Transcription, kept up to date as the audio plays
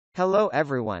Hello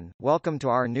everyone, welcome to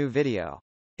our new video.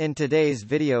 In today's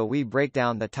video we break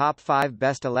down the top 5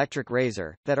 best electric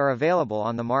razor that are available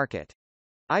on the market.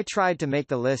 I tried to make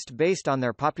the list based on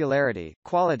their popularity,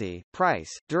 quality, price,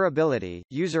 durability,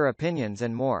 user opinions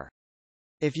and more.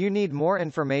 If you need more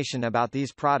information about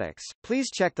these products, please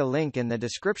check the link in the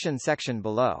description section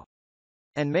below.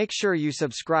 And make sure you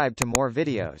subscribe to more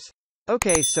videos.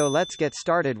 Okay, so let's get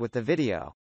started with the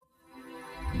video.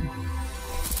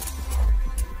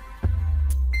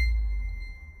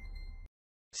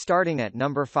 Starting at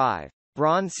number 5.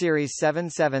 Braun Series 7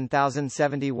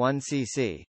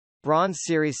 7071cc. Braun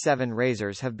Series 7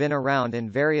 razors have been around in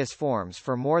various forms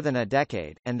for more than a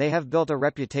decade, and they have built a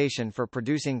reputation for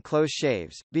producing close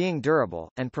shaves, being durable,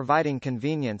 and providing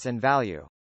convenience and value.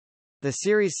 The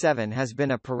Series 7 has been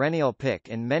a perennial pick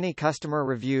in many customer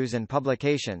reviews and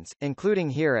publications, including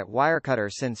here at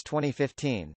Wirecutter since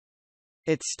 2015.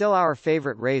 It's still our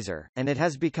favorite razor, and it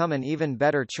has become an even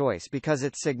better choice because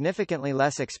it's significantly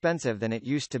less expensive than it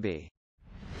used to be.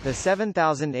 The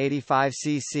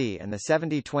 7085cc and the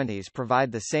 7020s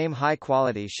provide the same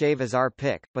high-quality shave as our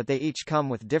pick, but they each come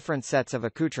with different sets of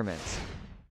accoutrements.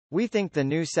 We think the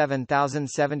new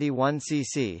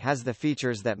 7071cc has the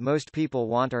features that most people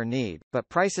want or need, but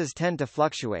prices tend to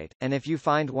fluctuate, and if you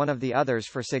find one of the others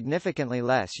for significantly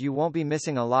less you won't be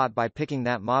missing a lot by picking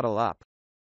that model up.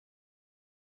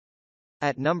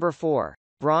 At number 4.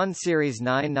 Braun Series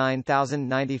 9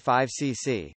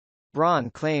 9095cc.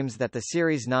 Braun claims that the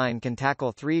Series 9 can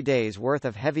tackle 3 days' worth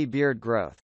of heavy beard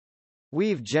growth.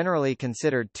 We've generally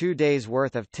considered 2 days'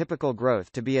 worth of typical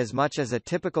growth to be as much as a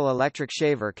typical electric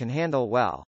shaver can handle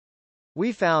well.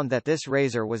 We found that this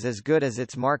razor was as good as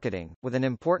its marketing, with an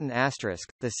important asterisk.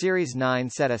 The Series 9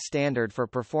 set a standard for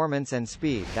performance and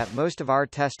speed that most of our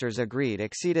testers agreed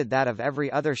exceeded that of every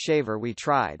other shaver we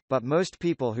tried, but most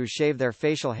people who shave their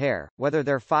facial hair, whether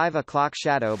they're 5 o'clock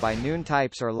shadow by noon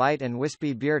types or light and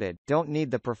wispy bearded, don't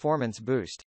need the performance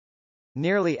boost.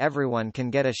 Nearly everyone can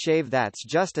get a shave that's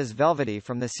just as velvety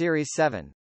from the Series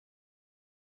 7.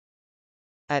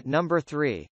 At number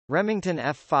 3. Remington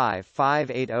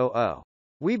F5-5800.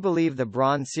 We believe the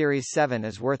Braun Series 7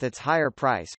 is worth its higher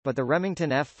price, but the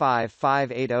Remington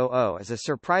F5-5800 is a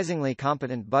surprisingly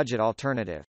competent budget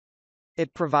alternative.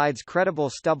 It provides credible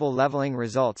stubble leveling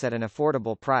results at an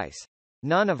affordable price.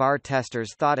 None of our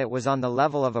testers thought it was on the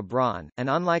level of a Braun, and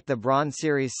unlike the Braun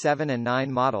Series 7 and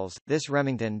 9 models, this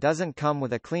Remington doesn't come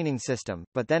with a cleaning system,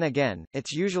 but then again,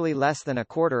 it's usually less than a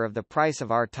quarter of the price of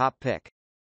our top pick.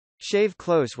 Shave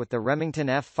close with the Remington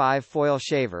F5 foil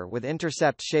shaver with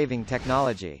Intercept shaving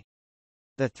technology.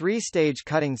 The 3-stage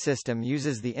cutting system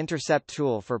uses the Intercept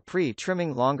tool for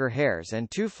pre-trimming longer hairs and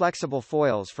 2 flexible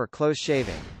foils for close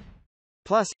shaving.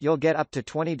 Plus, you'll get up to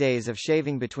 20 days of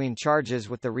shaving between charges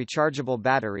with the rechargeable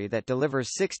battery that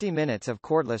delivers 60 minutes of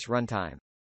cordless runtime.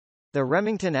 The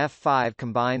Remington F5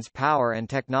 combines power and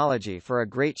technology for a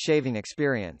great shaving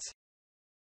experience.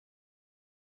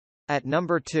 At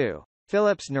number 2.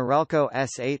 Philips Norelco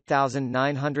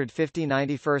S8950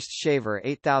 91st Shaver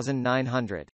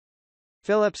 8900.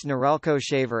 Philips Norelco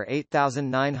Shaver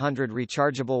 8900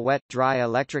 Rechargeable Wet-Dry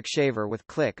Electric Shaver with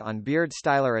Click-on Beard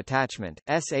Styler Attachment,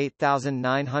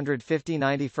 S8950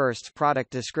 91st Product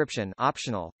Description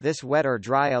optional. This wet or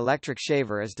dry electric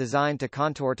shaver is designed to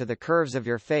contour to the curves of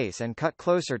your face and cut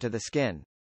closer to the skin.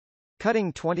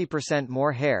 Cutting 20%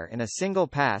 more hair in a single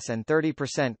pass and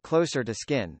 30% closer to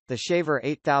skin, the Shaver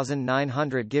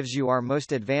 8900 gives you our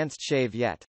most advanced shave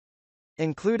yet.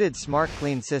 Included Smart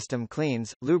Clean system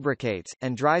cleans, lubricates,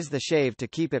 and dries the shave to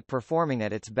keep it performing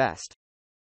at its best.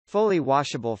 Fully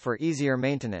washable for easier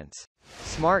maintenance.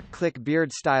 Smart Click Beard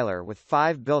Styler with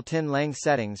 5 built-in length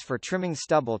settings for trimming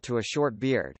stubble to a short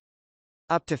beard.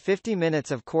 Up to 50 minutes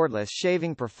of cordless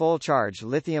shaving per full charge.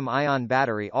 Lithium-ion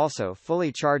battery also fully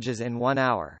charges in 1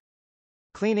 hour.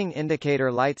 Cleaning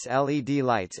indicator lights. LED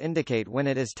lights indicate when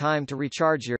it is time to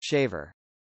recharge your shaver.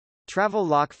 Travel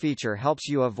lock feature helps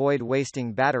you avoid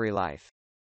wasting battery life.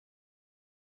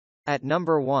 At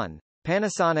number 1.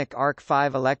 Panasonic Arc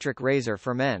 5 Electric Razor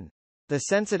for Men. The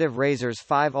sensitive razor's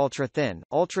 5 ultra-thin,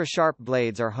 ultra-sharp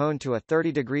blades are honed to a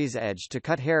 30 degrees edge to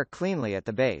cut hair cleanly at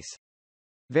the base.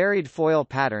 Varied foil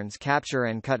patterns capture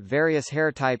and cut various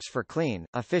hair types for clean,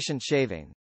 efficient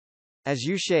shaving. As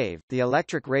you shave, the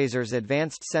electric razor's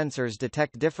advanced sensors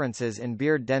detect differences in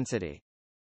beard density.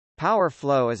 Power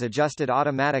flow is adjusted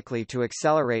automatically to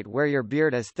accelerate where your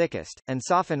beard is thickest, and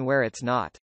soften where it's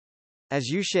not. As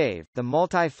you shave, the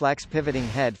multi-flex pivoting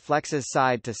head flexes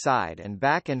side to side and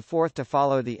back and forth to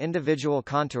follow the individual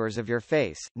contours of your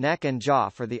face, neck and jaw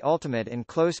for the ultimate in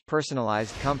close,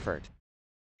 personalized comfort.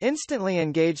 Instantly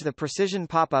engage the precision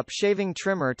pop-up shaving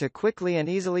trimmer to quickly and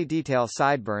easily detail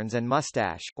sideburns and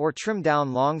mustache, or trim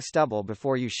down long stubble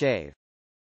before you shave.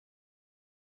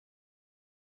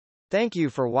 Thank you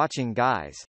for watching,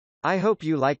 guys. I hope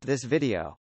you liked this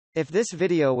video. If this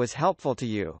video was helpful to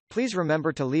you, please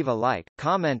remember to leave a like,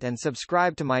 comment and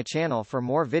subscribe to my channel for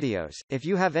more videos. If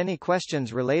you have any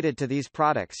questions related to these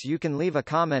products, you can leave a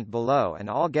comment below and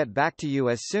I'll get back to you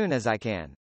as soon as I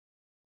can.